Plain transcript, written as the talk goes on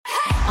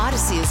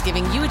Audacy is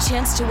giving you a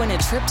chance to win a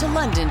trip to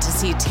London to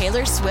see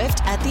Taylor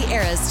Swift at the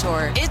Eras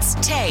Tour. It's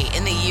Tay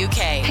in the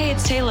UK. Hey,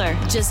 it's Taylor.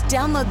 Just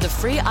download the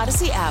free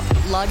Audacy app,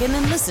 log in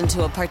and listen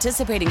to a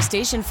participating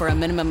station for a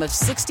minimum of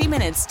 60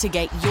 minutes to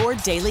get your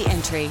daily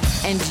entry.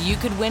 And you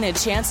could win a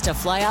chance to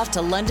fly off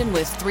to London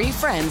with 3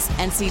 friends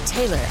and see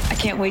Taylor. I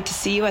can't wait to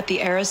see you at the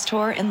Eras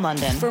Tour in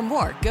London. For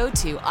more, go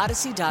to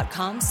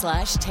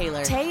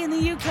Audacy.com/Taylor. Tay in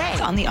the UK.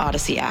 It's on the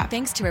Audacy app.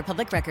 Thanks to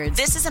Republic Records.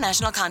 This is a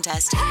national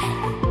contest.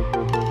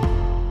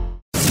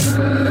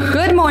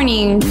 Good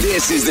morning.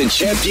 This is the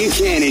Chet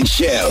Buchanan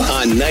Show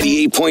on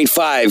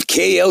 98.5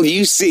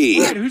 KLUC.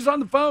 Right, who's on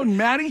the phone,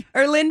 Maddie?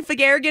 Erlynne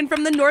Fagarrigan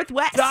from the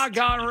Northwest.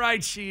 Doggone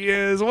right she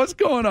is. What's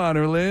going on,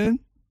 Erlynne?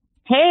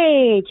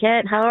 Hey,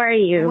 Chet. How are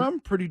you? Well, I'm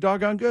pretty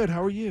doggone good.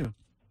 How are you?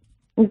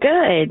 Good.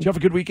 Did you have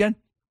a good weekend?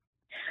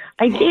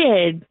 I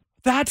did.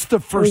 That's the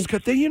first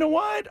good thing. You know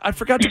what? I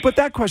forgot to put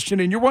that question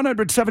in. Your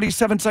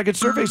 177-second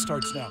survey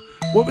starts now.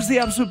 What was the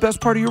absolute best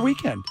part of your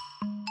weekend?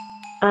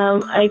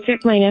 I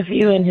took my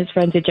nephew and his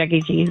friend to Chuck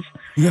E. Cheese.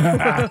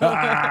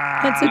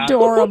 That's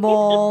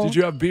adorable. Did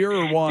you have beer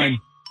or wine?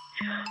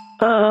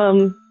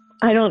 I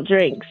don't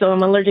drink, so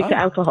I'm allergic to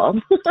alcohol.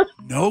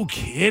 No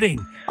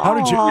kidding. How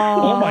did you?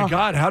 Oh my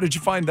God! How did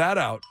you find that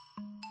out?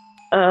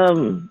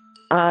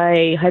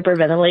 I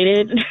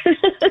hyperventilated.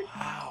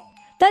 Wow.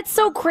 That's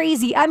so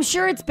crazy. I'm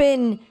sure it's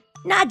been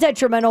not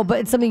detrimental, but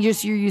it's something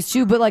just you're used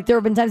to. But like there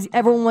have been times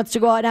everyone wants to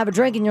go out and have a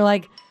drink, and you're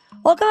like,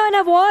 "Well, come on, and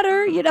have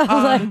water,"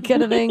 like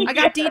kind of thing. I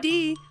got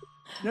DD.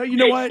 No, you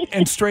know what?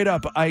 And straight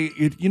up,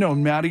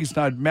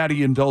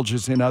 Maddie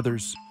indulges in other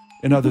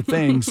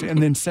things,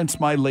 and then since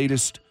my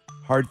latest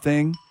hard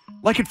thing,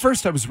 like at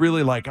first I was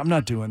really like, I'm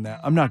not doing that.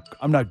 I'm not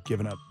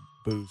giving up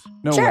booze.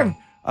 No way.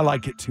 I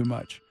like it too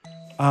much.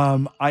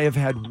 I have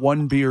had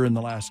 1 beer in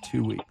the last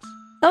 2 weeks.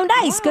 Oh,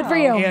 nice. Wow. Good for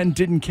you. And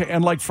didn't care.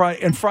 And like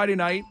Friday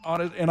night on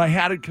it, and I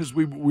had it because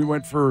we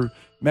went for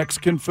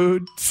Mexican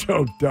food.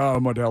 So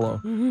dumb, Modelo.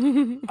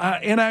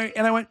 And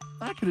I went,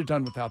 I could have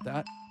done without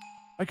that.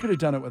 I could have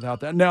done it without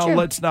that. Now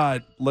let's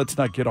not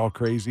get all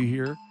crazy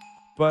here,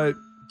 but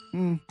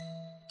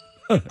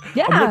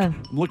yeah,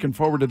 I'm looking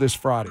forward to this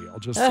Friday. I'll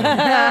just say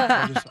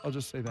that. I'll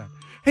just say that.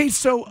 Hey,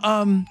 so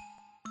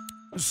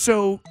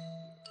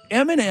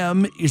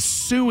Eminem is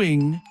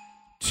suing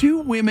 2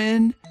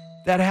 women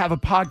that have a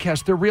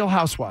podcast. They're Real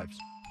Housewives,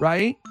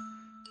 right?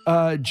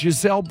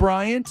 Giselle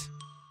Bryant.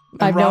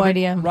 I have no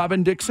idea.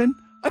 Robin Dixon.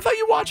 I thought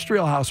you watched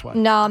Real Housewives.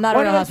 No, I'm not a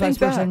Why Real did I Housewives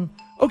think that? person.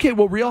 Okay,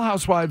 well, Real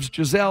Housewives,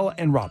 Giselle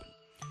and Robin,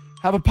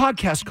 have a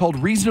podcast called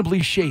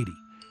Reasonably Shady,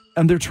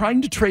 and they're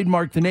trying to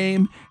trademark the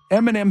name.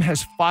 Eminem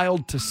has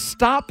filed to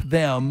stop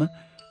them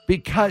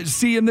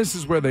because, and this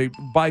is where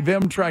by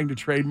them trying to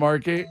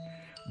trademark it,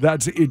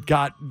 it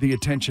got the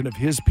attention of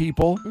his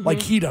people. Mm-hmm.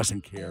 Like, he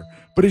doesn't care,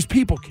 but his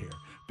people care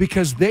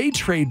because they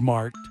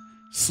trademarked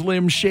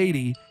Slim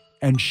Shady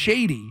and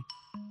Shady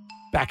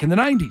back in the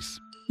 90s.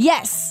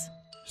 Yes.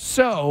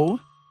 So,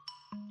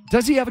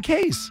 does he have a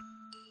case?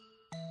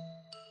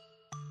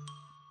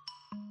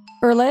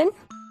 I Erlynne?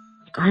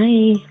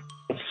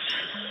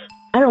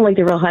 don't like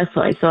the Real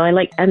Housewives, so I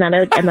like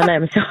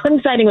Eminem. So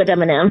I'm siding with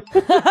Eminem.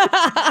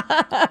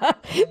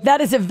 That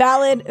is a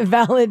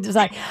valid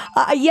design.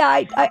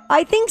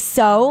 I think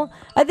so.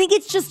 I think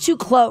it's just too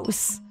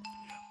close.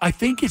 I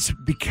think it's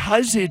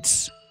because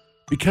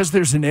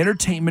there's an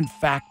entertainment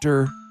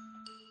factor,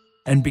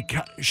 and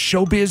because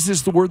showbiz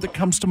is the word that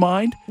comes to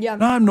mind. Yeah.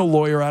 Now, I'm no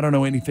lawyer. I don't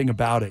know anything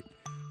about it,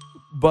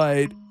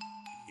 but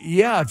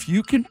yeah, if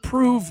you can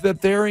prove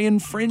that they're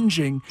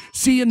infringing,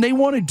 and they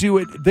want to do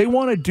it. They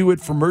want to do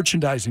it for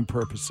merchandising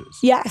purposes.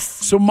 Yes.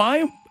 So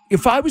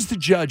if I was the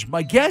judge,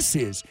 my guess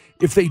is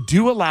if they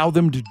do allow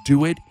them to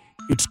do it,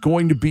 it's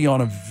going to be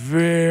on a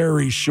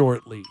very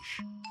short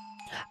leash.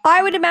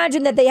 I would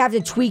imagine that they have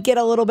to tweak it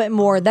a little bit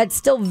more. That's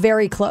still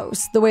very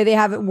close. The way they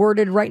have it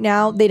worded right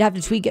now, they'd have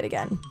to tweak it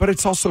again. But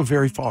it's also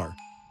very far.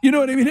 You know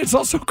what I mean? It's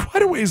also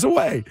quite a ways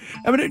away.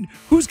 I mean,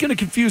 who's going to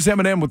confuse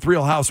Eminem with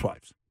Real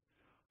Housewives?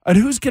 And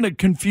who's going to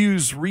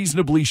confuse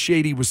Reasonably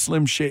Shady with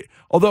Slim Shady?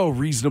 Although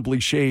Reasonably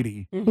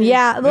Shady.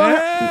 Yeah. Well,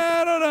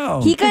 I don't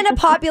know. He kind of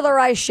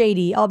popularized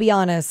Shady, I'll be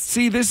honest.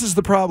 See, this is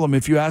the problem.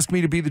 If you ask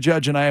me to be the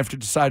judge and I have to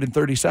decide in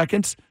 30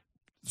 seconds,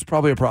 it's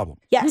probably a problem.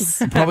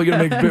 Yes. I'm probably going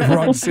to make a bit of a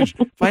wrong decision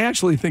if I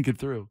actually think it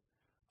through.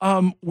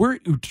 We're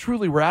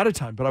out of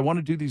time, but I want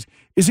to do these.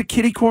 Is it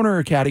kitty corner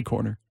or catty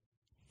corner?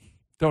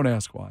 Don't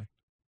ask why.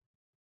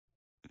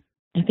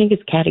 I think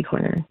it's catty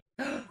corner.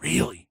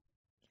 Really?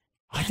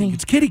 I think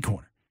it's kitty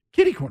corner.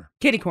 Kitty corner.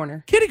 Kitty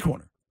corner. Kitty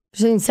corner.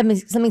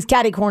 Something's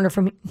catty corner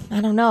from, I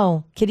don't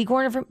know. Kitty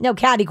corner from, no,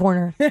 catty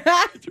corner.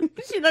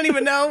 She don't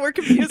even know. We're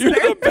confused. You're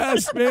the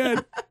best,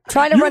 man.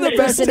 Trying to run the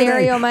best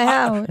scenario in my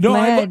house.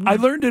 I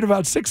learned it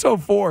about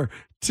 6:04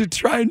 to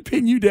try and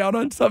pin you down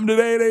on something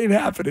today. It ain't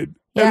happening.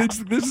 Yeah. And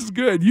this is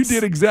good. You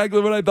did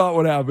exactly what I thought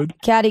would happen.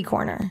 Catty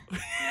corner.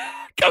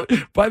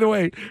 By the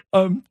way,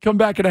 come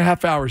back in a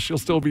half hour. She'll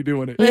still be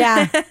doing it.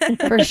 Yeah,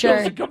 for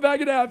sure. Come back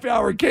in a half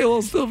hour. Kayla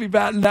will still be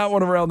batting that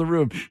one around the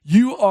room.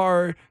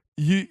 You're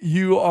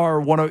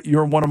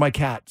one of my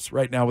cats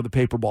right now with a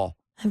paper ball.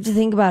 I have to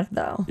think about it,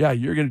 though. Yeah,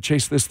 you're going to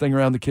chase this thing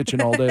around the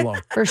kitchen all day long.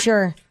 For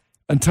sure.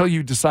 Until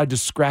you decide to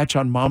scratch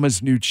on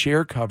Mama's new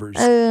chair covers.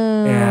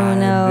 Oh,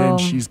 and no. then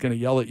she's going to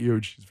yell at you.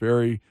 And she's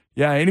very,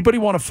 anybody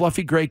want a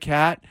fluffy gray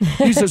cat?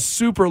 He's a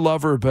super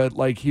lover, but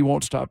like he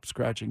won't stop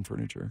scratching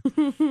furniture,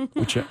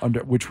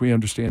 which we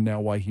understand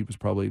now why he was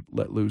probably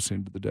let loose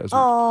into the desert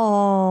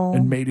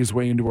and made his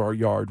way into our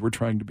yard. We're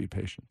trying to be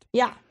patient.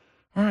 Yeah.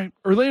 All right,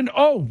 Erlynne.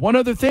 Oh, one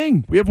other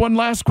thing. We have one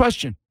last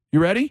question. You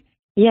ready?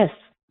 Yes.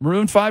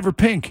 Maroon 5 or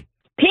pink?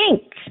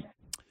 Pink.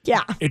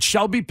 Yeah. It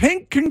shall be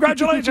pink.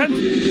 Congratulations.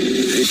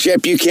 The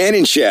Chet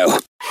Buchanan Show.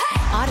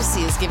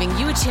 Audacy is giving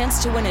you a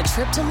chance to win a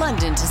trip to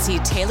London to see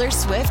Taylor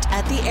Swift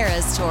at the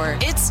Eras Tour.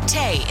 It's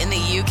Tay in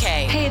the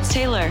UK. Hey, it's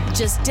Taylor.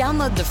 Just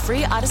download the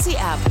free Audacy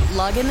app,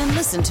 log in and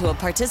listen to a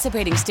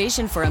participating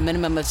station for a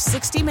minimum of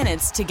 60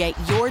 minutes to get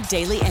your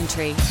daily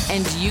entry.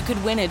 And you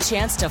could win a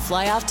chance to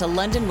fly off to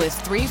London with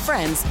 3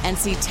 friends and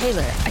see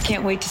Taylor. I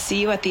can't wait to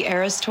see you at the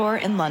Eras Tour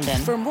in London.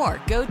 For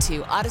more, go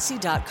to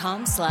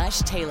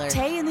Audacy.com/Taylor.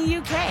 Tay in the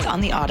UK. On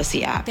the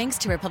Audacy app. Thanks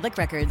to Republic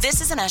Records. This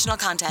is a national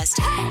contest.